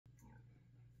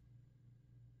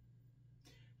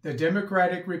The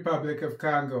Democratic Republic of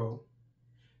Congo.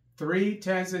 3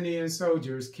 Tanzanian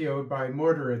soldiers killed by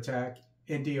mortar attack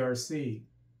in DRC.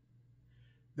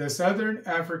 The Southern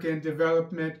African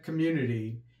Development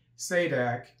Community,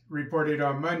 SADC, reported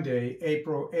on Monday,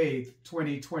 April 8,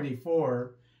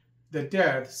 2024, the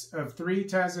deaths of 3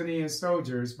 Tanzanian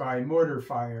soldiers by mortar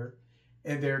fire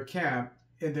in their camp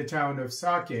in the town of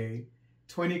Sake,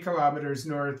 20 kilometers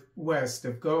northwest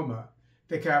of Goma,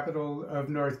 the capital of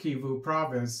North Kivu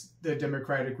Province, the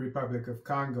Democratic Republic of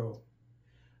Congo.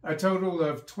 A total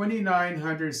of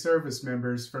 2,900 service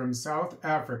members from South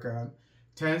Africa,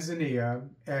 Tanzania,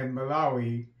 and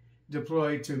Malawi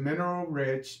deployed to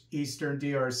mineral-rich eastern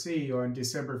DRC on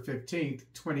December 15,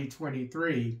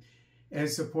 2023, in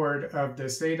support of the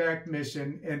SADC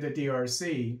Mission in the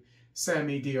DRC,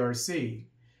 SAMIDRC,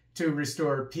 to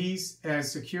restore peace and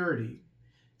security.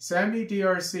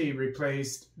 SAMIDRC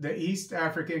replaced the East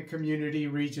African Community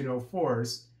Regional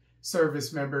Force,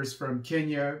 service members from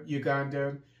Kenya,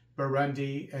 Uganda,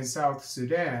 Burundi, and South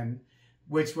Sudan,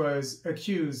 which was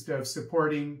accused of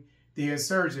supporting the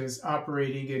insurgents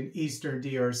operating in eastern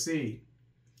DRC.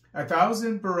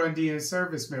 1,000 Burundian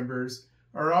service members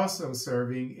are also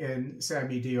serving in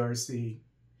SAMIDRC.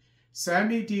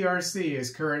 SAMIDRC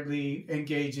is currently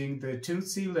engaging the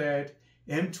Tutsi-led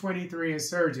M23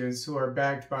 insurgents who are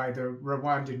backed by the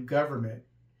Rwandan government.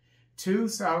 2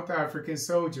 South African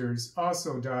soldiers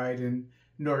also died in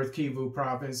North Kivu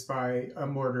Province by a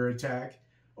mortar attack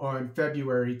on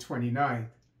February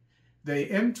 29th. The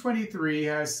M23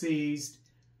 has seized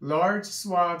large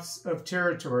swaths of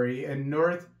territory in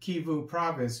North Kivu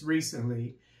Province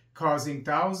recently, causing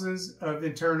thousands of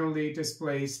internally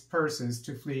displaced persons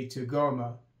to flee to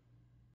Goma.